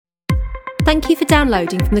Thank you for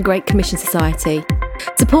downloading from the Great Commission Society.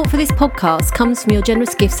 Support for this podcast comes from your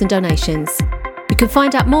generous gifts and donations. You can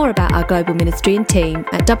find out more about our global ministry and team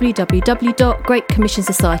at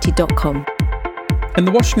www.greatcommissionsociety.com. In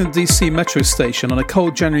the Washington DC metro station on a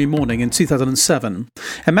cold January morning in 2007,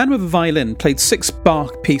 a man with a violin played 6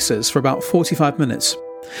 Bach pieces for about 45 minutes.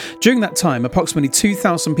 During that time, approximately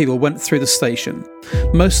 2,000 people went through the station,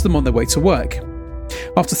 most of them on their way to work.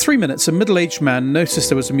 After 3 minutes, a middle-aged man noticed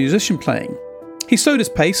there was a musician playing. He slowed his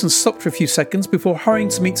pace and stopped for a few seconds before hurrying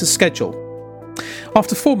to meet his schedule.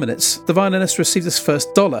 After 4 minutes, the violinist received his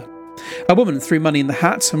first $1. A woman threw money in the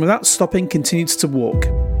hat and without stopping continued to walk.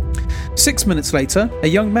 6 minutes later, a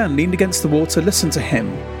young man leaned against the wall to listen to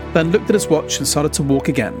him, then looked at his watch and started to walk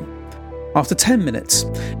again. After 10 minutes,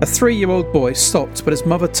 a 3-year-old boy stopped, but his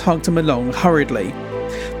mother tugged him along hurriedly.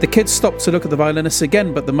 The kid stopped to look at the violinist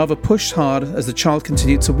again, but the mother pushed hard as the child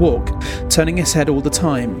continued to walk, turning his head all the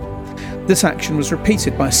time. This action was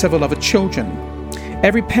repeated by several other children.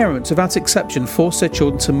 Every parent, without exception, forced their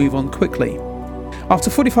children to move on quickly. After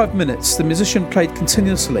 45 minutes, the musician played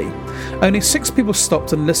continuously. Only 6 people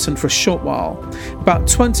stopped and listened for a short while. About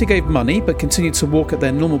 20 gave money, but continued to walk at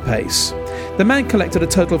their normal pace. The man collected a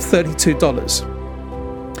total of $32.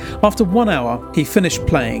 After 1 hour, he finished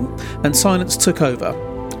playing, and silence took over.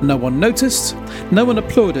 No one noticed, no one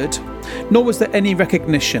applauded, nor was there any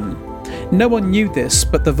recognition. No one knew this,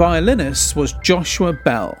 but the violinist was Joshua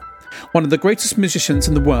Bell, one of the greatest musicians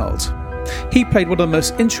in the world. He played one of the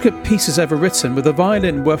most intricate pieces ever written with a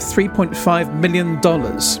violin worth $3.5 million.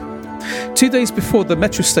 2 days before the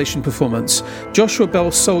metro station performance, Joshua Bell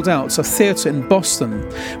sold out a theatre in Boston,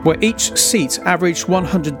 where each seat averaged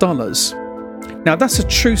 $100. Now that's a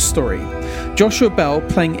true story. Joshua Bell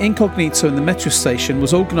playing incognito in the metro station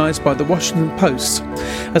was organised by the Washington Post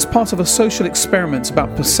as part of a social experiment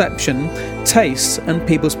about perception, taste and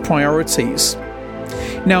people's priorities.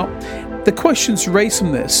 Now, the questions raised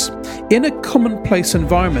from this: in a commonplace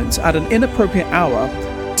environment at an inappropriate hour,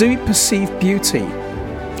 do we perceive beauty?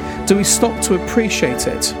 Do we stop to appreciate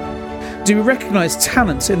it? Do we recognise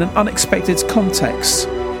talent in an unexpected context?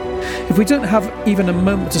 If we don't have even a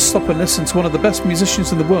moment to stop and listen to one of the best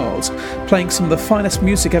musicians in the world, playing some of the finest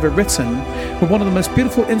music ever written, with one of the most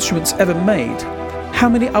beautiful instruments ever made, how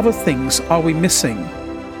many other things are we missing?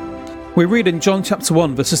 We read in John chapter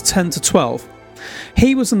 1 verses 10 to 12,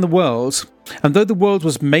 "He was in the world, and though the world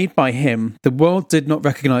was made by him, the world did not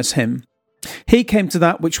recognise him. He came to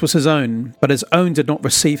that which was his own, but his own did not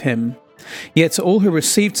receive him. Yet to all who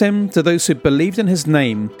received him, to those who believed in his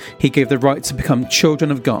name, he gave the right to become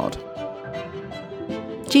children of God."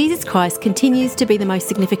 Jesus Christ continues to be the most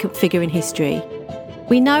significant figure in history.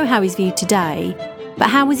 We know how he's viewed today, but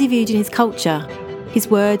how was he viewed in his culture? His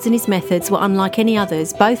words and his methods were unlike any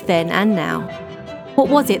others, both then and now. What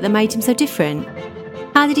was it that made him so different?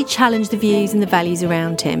 How did he challenge the views and the values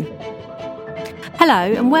around him?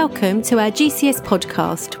 Hello and welcome to our GCS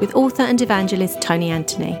podcast with author and evangelist Tony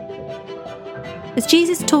Anthony. As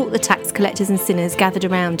Jesus taught the tax collectors and sinners gathered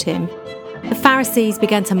around him, the Pharisees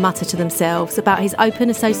began to mutter to themselves about his open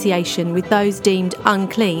association with those deemed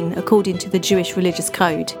unclean according to the Jewish religious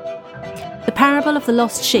code. The parable of the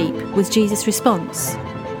lost sheep was Jesus' response.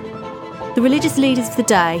 The religious leaders of the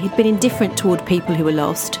day had been indifferent toward people who were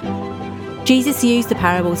lost. Jesus used the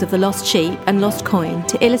parables of the lost sheep and lost coin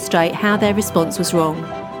to illustrate how their response was wrong,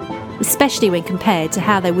 especially when compared to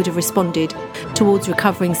how they would have responded towards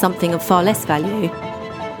recovering something of far less value.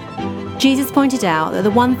 Jesus pointed out that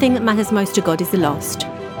the one thing that matters most to God is the lost,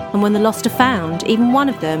 and when the lost are found, even one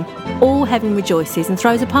of them, all heaven rejoices and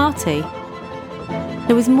throws a party.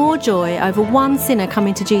 There was more joy over one sinner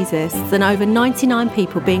coming to Jesus than over 99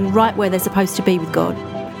 people being right where they're supposed to be with God.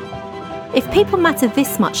 If people matter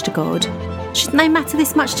this much to God, shouldn't they matter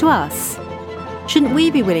this much to us? Shouldn't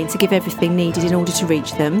we be willing to give everything needed in order to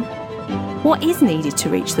reach them? What is needed to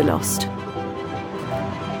reach the lost?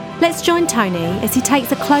 Let's join Tony as he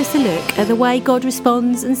takes a closer look at the way God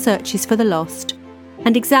responds and searches for the lost,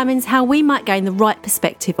 and examines how we might gain the right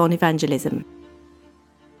perspective on evangelism.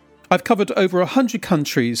 I've covered over 100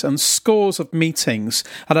 countries and scores of meetings,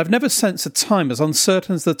 and I've never sensed a time as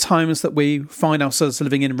uncertain as the times that we find ourselves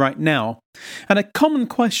living in right now. And a common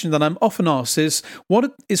question that I'm often asked is,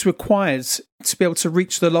 what is required to be able to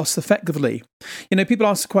reach the lost effectively? People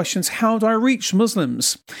ask the questions, how do I reach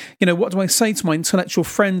Muslims? What do I say to my intellectual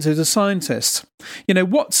friend who's a scientist?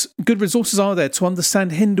 What good resources are there to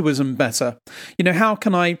understand Hinduism better? How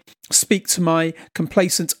can I speak to my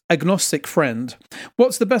complacent agnostic friend?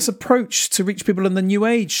 What's the best approach to reach people in the New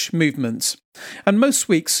Age movement? And most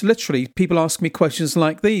weeks, literally, people ask me questions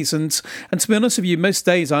like these. And to be honest with you, most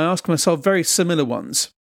days I ask myself very similar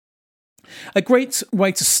ones. A great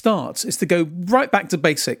way to start is to go right back to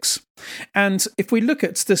basics. And if we look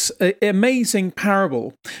at this amazing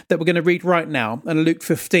parable that we're going to read right now in Luke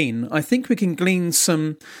 15, I think we can glean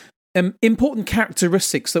some important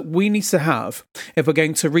characteristics that we need to have if we're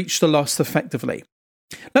going to reach the lost effectively.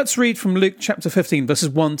 Let's read from Luke chapter 15, verses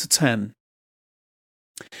 1 to 10.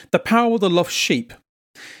 The parable of the lost sheep.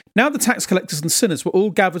 Now the tax collectors and sinners were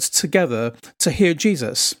all gathered together to hear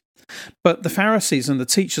Jesus. But the Pharisees and the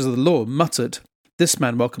teachers of the law muttered, "This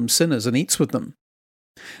man welcomes sinners and eats with them."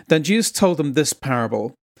 Then Jesus told them this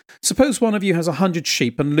parable. Suppose one of you has 100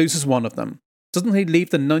 sheep and loses one of them. Doesn't he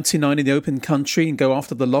leave the 99 in the open country and go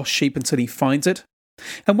after the lost sheep until he finds it?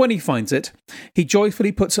 And when he finds it, he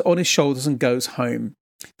joyfully puts it on his shoulders and goes home.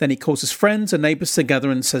 Then he calls his friends and neighbours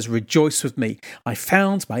together and says, "Rejoice with me, I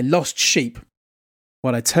found my lost sheep."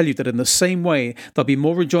 Well, I tell you that in the same way, there'll be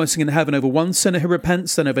more rejoicing in heaven over one sinner who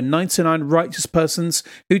repents than over 99 righteous persons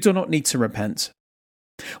who do not need to repent.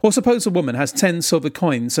 Or suppose a woman has 10 silver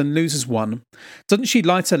coins and loses one. Doesn't she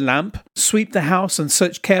light a lamp, sweep the house, and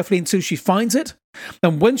search carefully until she finds it?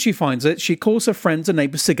 And when she finds it, she calls her friends and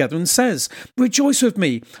neighbours together and says, "Rejoice with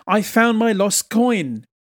me, I found my lost coin."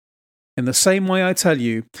 In the same way, I tell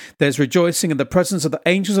you, there's rejoicing in the presence of the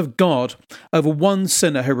angels of God over one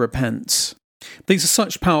sinner who repents. These are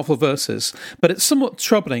such powerful verses, but it's somewhat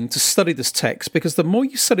troubling to study this text because the more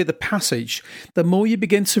you study the passage, the more you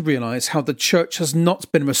begin to realise how the church has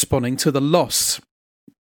not been responding to the lost,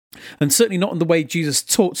 and certainly not in the way Jesus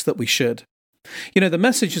taught that we should. You know, the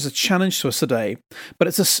message is a challenge to us today, but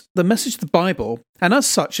it's the message of the Bible, and as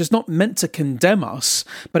such is not meant to condemn us,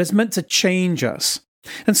 but it's meant to change us.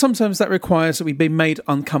 And sometimes that requires that we be made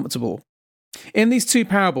uncomfortable. In these two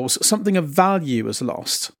parables, something of value is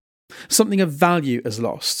lost. Something of value is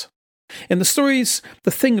lost. In the stories, the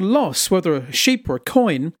thing lost, whether a sheep or a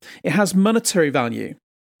coin, it has monetary value.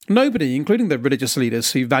 Nobody, including the religious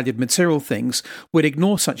leaders who valued material things, would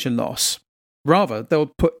ignore such a loss. Rather, they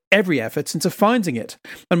would put every effort into finding it,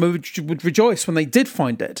 and would rejoice when they did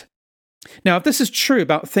find it. Now, if this is true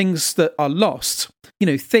about things that are lost,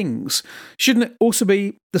 things, shouldn't it also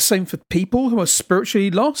be the same for people who are spiritually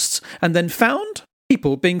lost and then found?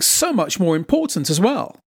 People being so much more important as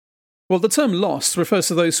well. Well, the term lost refers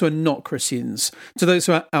to those who are not Christians, to those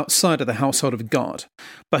who are outside of the household of God,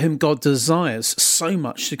 but whom God desires so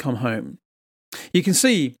much to come home. You can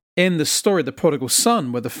see in the story of the prodigal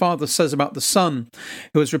son, where the father says about the son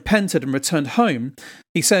who has repented and returned home,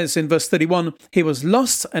 he says in verse 31, he was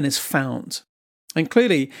lost and is found. And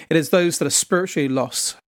clearly, it is those that are spiritually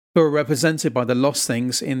lost who are represented by the lost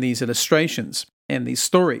things in these illustrations, in these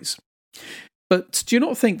stories. But do you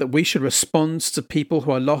not think that we should respond to people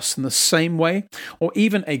who are lost in the same way, or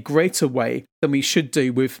even a greater way than we should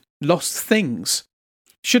do with lost things?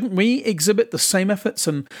 Shouldn't we exhibit the same efforts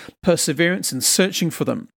and perseverance in searching for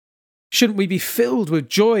them? Shouldn't we be filled with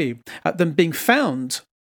joy at them being found?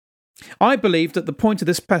 I believe that the point of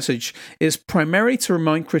this passage is primarily to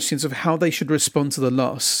remind Christians of how they should respond to the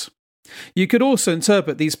lost. You could also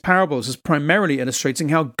interpret these parables as primarily illustrating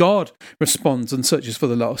how God responds and searches for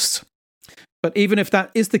the lost. But even if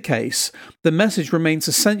that is the case, the message remains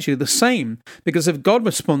essentially the same, because if God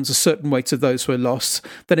responds a certain way to those who are lost,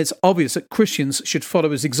 then it's obvious that Christians should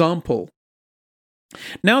follow his example.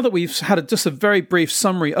 Now that we've had just a very brief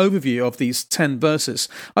summary overview of these 10 verses,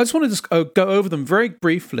 I just want to just go over them very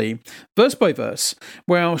briefly, verse by verse,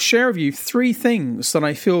 where I'll share with you 3 things that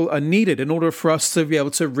I feel are needed in order for us to be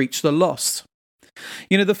able to reach the lost.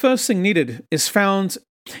 The first thing needed is found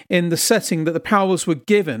in the setting that the parables were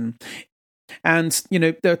given. And,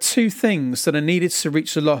 there are 2 things that are needed to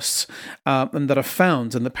reach the lost and that are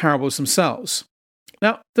found in the parables themselves.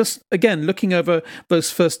 Now, just again, looking over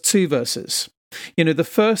those first 2 verses, the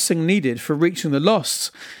first thing needed for reaching the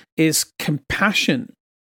lost is compassion.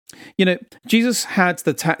 Jesus had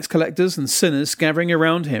the tax collectors and sinners gathering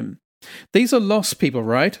around him. These are lost people,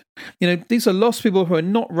 right? These are lost people who are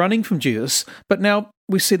not running from Jesus, but now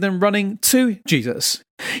we see them running to Jesus.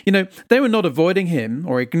 They were not avoiding him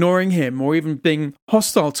or ignoring him or even being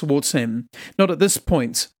hostile towards him. Not at this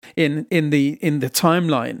point in the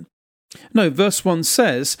timeline. No, verse 1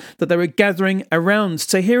 says that they were gathering around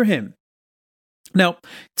to hear him. Now,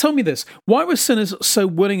 tell me this, why were sinners so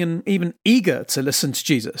willing and even eager to listen to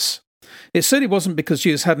Jesus? It certainly wasn't because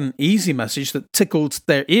Jesus had an easy message that tickled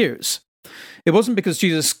their ears. It wasn't because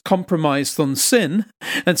Jesus compromised on sin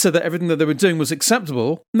and said that everything that they were doing was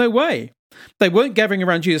acceptable. No way. They weren't gathering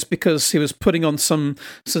around Jesus because he was putting on some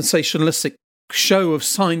sensationalistic show of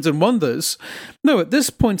signs and wonders. No, at this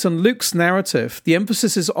point in Luke's narrative, the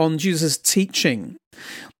emphasis is on Jesus' teaching.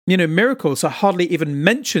 Miracles are hardly even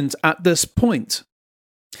mentioned at this point.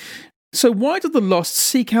 So why did the lost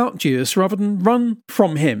seek out Jesus rather than run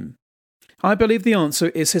from him? I believe the answer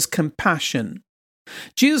is his compassion.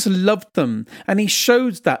 Jesus loved them, and he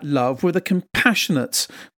showed that love with a compassionate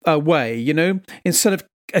way, instead of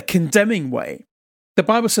a condemning way. The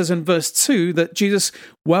Bible says in verse 2 that Jesus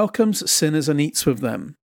welcomes sinners and eats with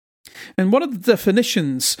them. And one of the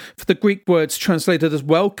definitions for the Greek words translated as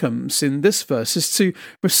welcomes in this verse is to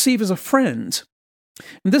receive as a friend.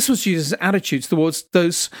 And this was Jesus' attitude towards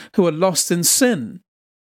those who are lost in sin.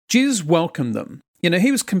 Jesus welcomed them.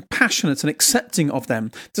 He was compassionate and accepting of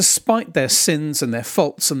them, despite their sins and their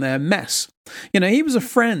faults and their mess. He was a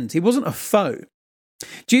friend. He wasn't a foe.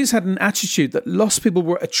 Jesus had an attitude that lost people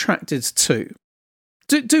were attracted to.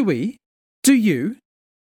 Do we? Do you?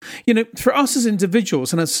 For us as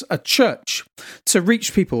individuals and as a church to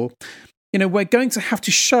reach people, we're going to have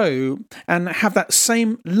to show and have that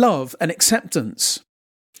same love and acceptance.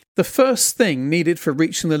 The first thing needed for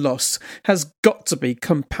reaching the lost has got to be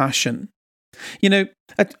compassion.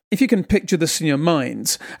 If you can picture this in your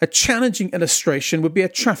mind, a challenging illustration would be a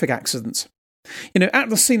traffic accident. At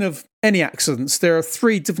the scene of any accidents, there are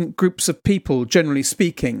 3 different groups of people, generally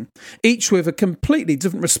speaking, each with a completely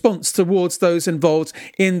different response towards those involved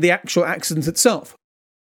in the actual accident itself.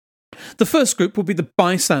 The first group will be the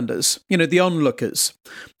bystanders, the onlookers.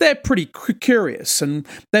 They're pretty curious and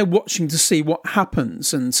they're watching to see what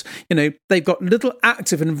happens, and, they've got little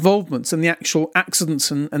active involvement in the actual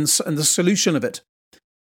accidents and the solution of it.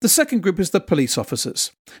 The second group is the police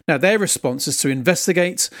officers. Now, their response is to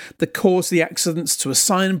investigate the cause of the accidents, to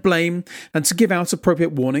assign blame, and to give out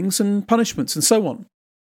appropriate warnings and punishments, and so on.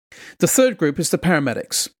 The third group is the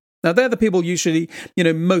paramedics. Now, they're the people usually,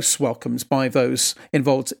 most welcomed by those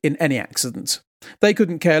involved in any accident. They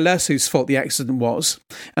couldn't care less whose fault the accident was,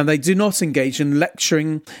 and they do not engage in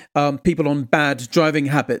lecturing people on bad driving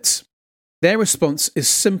habits. Their response is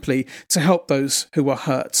simply to help those who are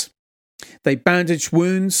hurt. They bandage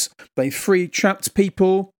wounds, they free trapped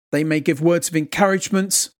people, they may give words of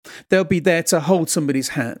encouragement, they'll be there to hold somebody's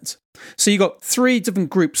hand. So you've got 3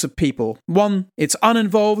 different groups of people. One, it's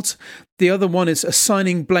uninvolved, the other one is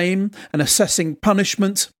assigning blame and assessing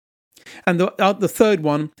punishment, and the third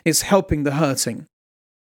one is helping the hurting.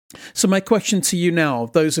 So my question to you now,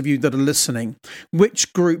 those of you that are listening,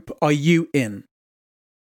 which group are you in?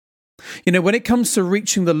 When it comes to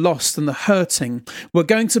reaching the lost and the hurting, we're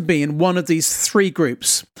going to be in one of these 3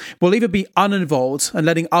 groups. We'll either be uninvolved and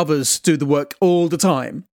letting others do the work all the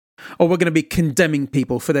time, or we're going to be condemning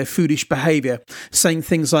people for their foolish behaviour, saying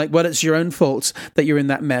things like, well, it's your own fault that you're in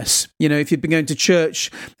that mess. If you've been going to church,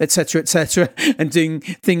 etc., and doing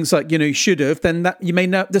things like, you should have, then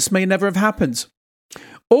this may never have happened.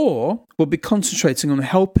 Or we'll be concentrating on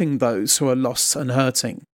helping those who are lost and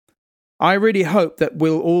hurting. I really hope that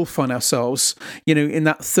we'll all find ourselves, in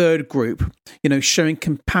that third group, showing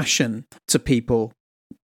compassion to people.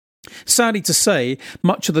 Sadly to say,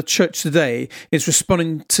 much of the church today is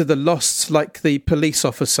responding to the lost like the police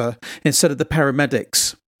officer instead of the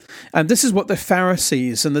paramedics. And this is what the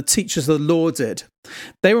Pharisees and the teachers of the law did.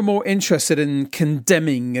 They were more interested in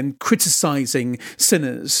condemning and criticising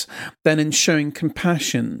sinners than in showing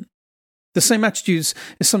compassion. The same attitude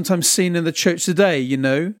is sometimes seen in the church today,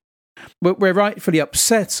 We're rightfully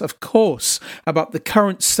upset, of course, about the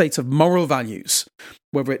current state of moral values,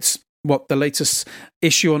 whether it's the latest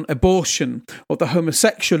issue on abortion or the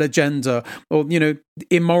homosexual agenda or,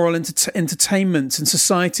 immoral entertainment in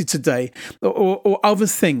society today or other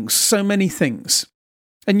things, so many things.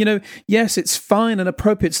 And, yes, it's fine and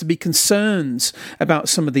appropriate to be concerned about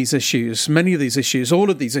some of these issues, many of these issues,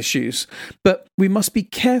 all of these issues. But we must be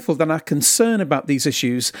careful that our concern about these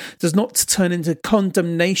issues does not turn into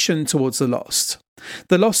condemnation towards the lost.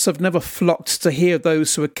 The lost have never flocked to hear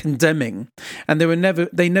those who are condemning, and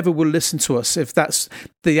they never will listen to us if that's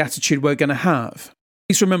the attitude we're going to have.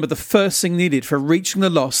 Please remember, the first thing needed for reaching the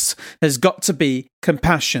lost has got to be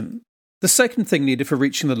compassion. The second thing needed for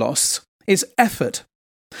reaching the lost is effort.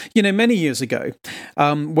 Many years ago,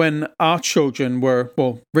 when our children were,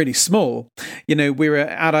 really small, we were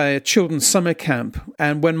at a children's summer camp,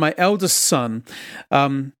 and when my eldest son,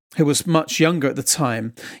 who was much younger at the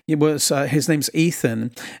time, his name's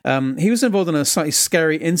Ethan, he was involved in a slightly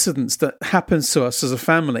scary incident that happens to us as a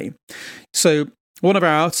family. So one of our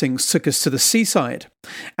outings took us to the seaside,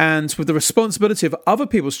 and with the responsibility of other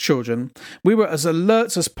people's children, we were as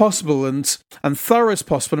alert as possible and thorough as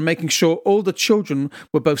possible in making sure all the children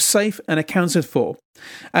were both safe and accounted for.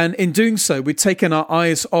 And in doing so, we'd taken our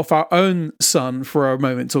eyes off our own son for a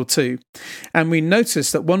moment or two, and we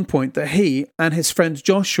noticed at one point that he and his friend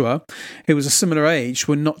Joshua, who was a similar age,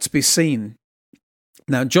 were not to be seen.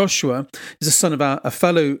 Now, Joshua is the son of a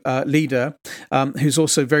fellow leader who's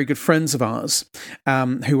also very good friends of ours,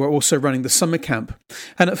 who are also running the summer camp.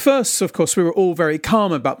 And at first, of course, we were all very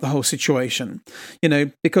calm about the whole situation,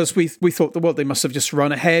 because we thought that, well, they must have just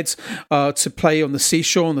run ahead to play on the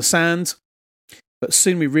seashore, on the sand. But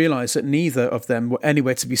soon we realised that neither of them were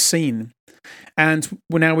anywhere to be seen. And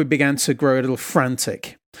now we began to grow a little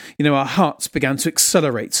frantic. Our hearts began to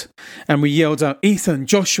accelerate, and we yelled out, "Ethan,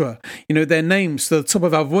 Joshua," their names to the top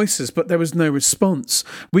of our voices, but there was no response.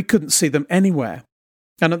 We couldn't see them anywhere.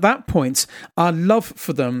 And at that point, our love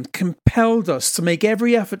for them compelled us to make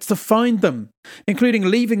every effort to find them, including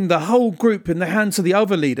leaving the whole group in the hands of the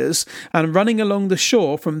other leaders and running along the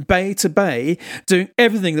shore from bay to bay, doing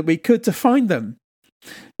everything that we could to find them.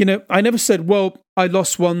 I never said, well, I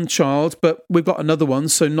lost one child, but we've got another one,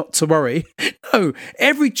 so not to worry. No,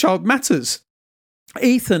 every child matters.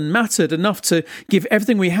 Ethan mattered enough to give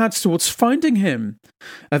everything we had towards finding him.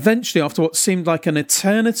 Eventually, after what seemed like an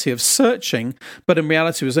eternity of searching, but in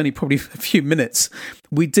reality was only probably a few minutes,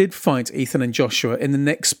 we did find Ethan and Joshua in the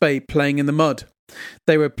next bay playing in the mud.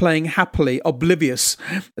 They were playing happily, oblivious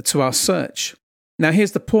to our search. Now,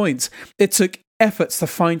 here's the point. It took efforts to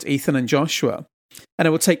find Ethan and Joshua. And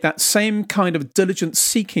it will take that same kind of diligent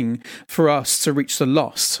seeking for us to reach the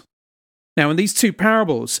lost. Now, in these two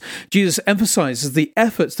parables, Jesus emphasizes the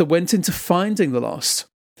efforts that went into finding the lost.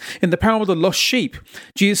 In the parable of the lost sheep,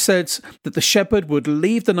 Jesus said that the shepherd would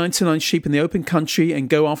leave the 99 sheep in the open country and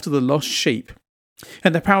go after the lost sheep.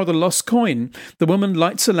 In the parable of the lost coin, the woman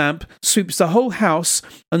lights a lamp, sweeps the whole house,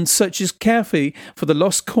 and searches carefully for the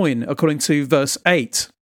lost coin, according to verse 8.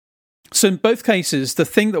 So in both cases, the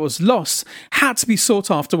thing that was lost had to be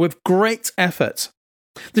sought after with great effort.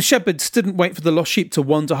 The shepherds didn't wait for the lost sheep to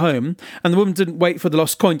wander home, and the woman didn't wait for the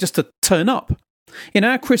lost coin just to turn up. In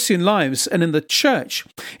our Christian lives and in the church,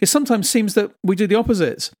 it sometimes seems that we do the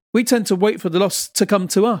opposite. We tend to wait for the lost to come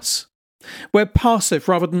to us. We're passive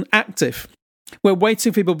rather than active. We're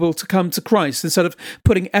waiting for people to come to Christ instead of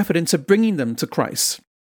putting effort into bringing them to Christ.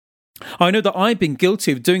 I know that I've been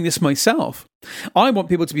guilty of doing this myself. I want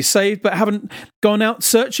people to be saved, but haven't gone out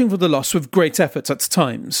searching for the lost with great efforts at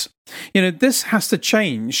times. This has to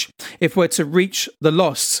change if we're to reach the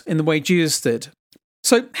lost in the way Jesus did.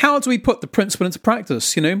 So how do we put the principle into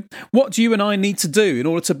practice? What do you and I need to do in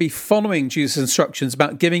order to be following Jesus' instructions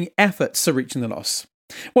about giving efforts to reaching the lost?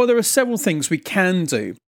 Well, there are several things we can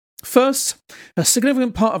do. First, a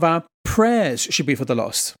significant part of our prayers should be for the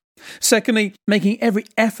lost. Secondly, making every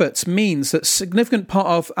effort means that a significant part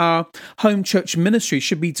of our home church ministry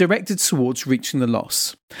should be directed towards reaching the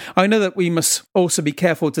lost. I know that we must also be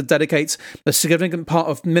careful to dedicate a significant part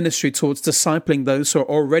of ministry towards discipling those who are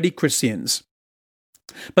already Christians.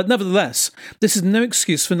 But nevertheless, this is no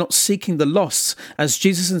excuse for not seeking the lost as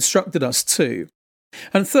Jesus instructed us to.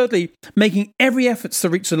 And thirdly, making every effort to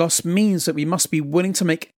reach the lost means that we must be willing to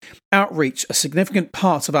make outreach a significant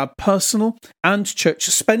part of our personal and church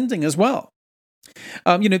spending as well.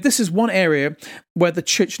 This is one area where the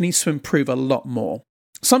church needs to improve a lot more.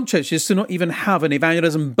 Some churches do not even have an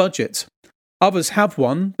evangelism budget. Others have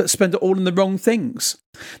one, but spend it all on the wrong things.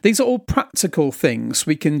 These are all practical things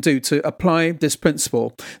we can do to apply this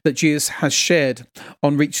principle that Jesus has shared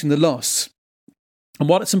on reaching the lost. And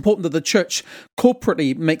while it's important that the church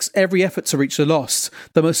corporately makes every effort to reach the lost,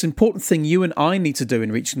 the most important thing you and I need to do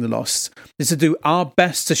in reaching the lost is to do our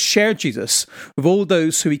best to share Jesus with all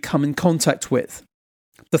those who we come in contact with.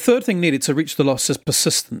 The third thing needed to reach the lost is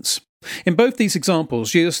persistence. In both these examples,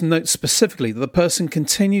 Jesus notes specifically that the person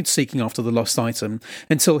continued seeking after the lost item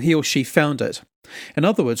until he or she found it. In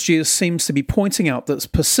other words, Jesus seems to be pointing out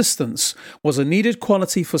that persistence was a needed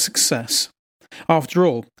quality for success. After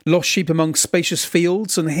all, lost sheep among spacious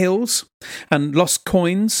fields and hills, and lost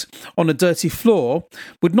coins on a dirty floor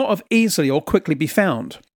would not have easily or quickly be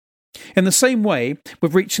found. In the same way,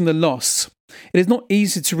 with reaching the lost, it is not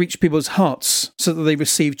easy to reach people's hearts so that they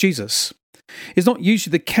receive Jesus. It's not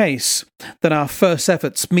usually the case that our first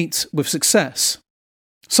efforts meet with success.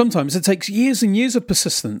 Sometimes it takes years and years of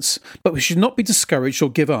persistence, but we should not be discouraged or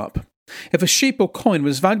give up. If a sheep or coin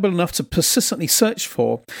was valuable enough to persistently search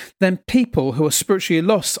for, then people who are spiritually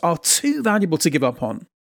lost are too valuable to give up on.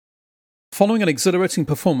 Following an exhilarating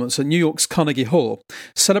performance at New York's Carnegie Hall,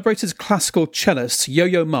 celebrated classical cellist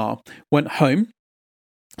Yo-Yo Ma went home,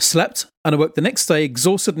 slept, and awoke the next day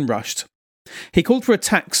exhausted and rushed. He called for a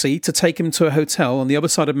taxi to take him to a hotel on the other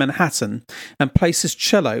side of Manhattan and placed his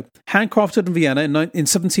cello, handcrafted in Vienna in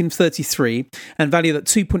 1733 and valued at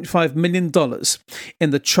 $2.5 million, in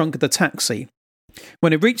the trunk of the taxi.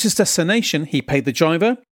 When he reached his destination, he paid the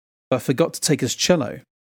driver, but forgot to take his cello.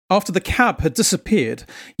 After the cab had disappeared,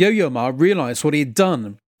 Yo-Yo Ma realised what he had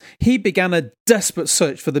done. He began a desperate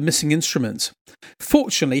search for the missing instrument.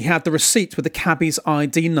 Fortunately, he had the receipt with the cabbie's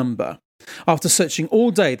ID number. After searching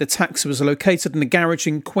all day, the taxi was located in a garage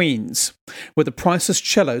in Queens, with the priceless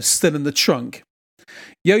cello still in the trunk.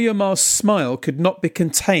 Yo-Yo Ma's smile could not be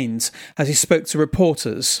contained as he spoke to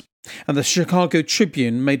reporters, and the Chicago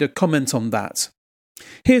Tribune made a comment on that.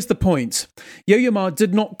 Here's the point. Yo-Yo Ma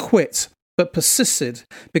did not quit, but persisted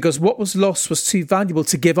because what was lost was too valuable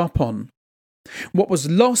to give up on. What was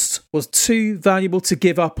lost was too valuable to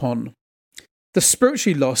give up on. The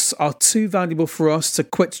spiritually lost are too valuable for us to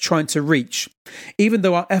quit trying to reach, even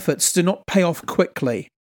though our efforts do not pay off quickly.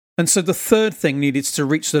 And so the third thing needed to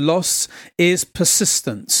reach the lost is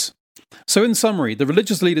persistence. So in summary, the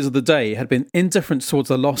religious leaders of the day had been indifferent towards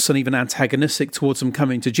the lost and even antagonistic towards them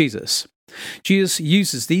coming to Jesus. Jesus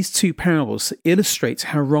uses these two parables to illustrate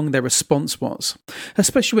how wrong their response was,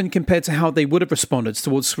 especially when compared to how they would have responded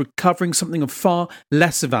towards recovering something of far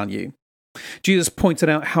lesser value. Jesus pointed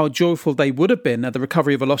out how joyful they would have been at the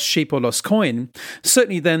recovery of a lost sheep or lost coin.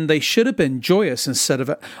 Certainly then they should have been joyous instead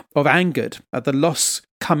of angered at the lost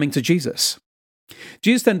coming to Jesus.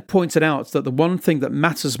 Jesus then pointed out that the one thing that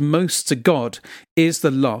matters most to God is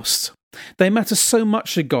the lost. They matter so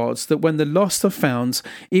much to God that when the lost are found,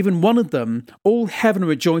 even one of them, all heaven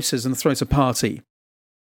rejoices and throws a party.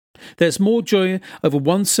 There's more joy over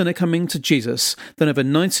one sinner coming to Jesus than over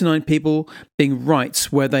 99 people being right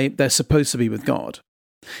where they're supposed to be with God.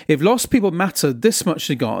 If lost people matter this much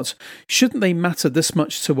to God, shouldn't they matter this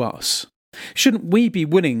much to us? Shouldn't we be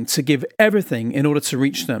willing to give everything in order to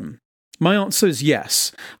reach them? My answer is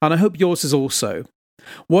yes, and I hope yours is also.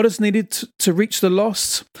 What is needed to reach the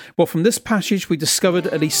lost? Well, from this passage we discovered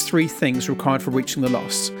at least three things required for reaching the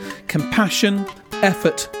lost: compassion,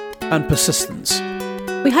 effort, and persistence.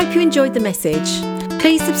 We hope you enjoyed the message.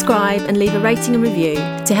 Please subscribe and leave a rating and review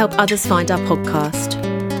to help others find our podcast.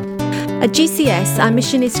 At GCS, our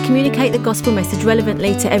mission is to communicate the gospel message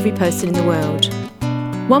relevantly to every person in the world.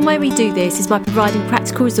 One way we do this is by providing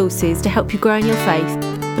practical resources to help you grow in your faith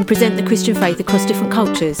and present the Christian faith across different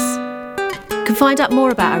cultures. You can find out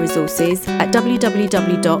more about our resources at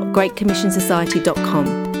www.greatcommissionsociety.com.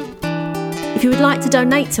 If you would like to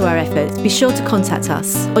donate to our efforts, be sure to contact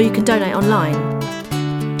us, or you can donate online.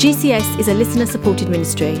 GCS is a listener-supported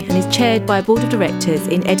ministry and is chaired by a board of directors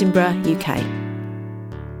in Edinburgh, UK.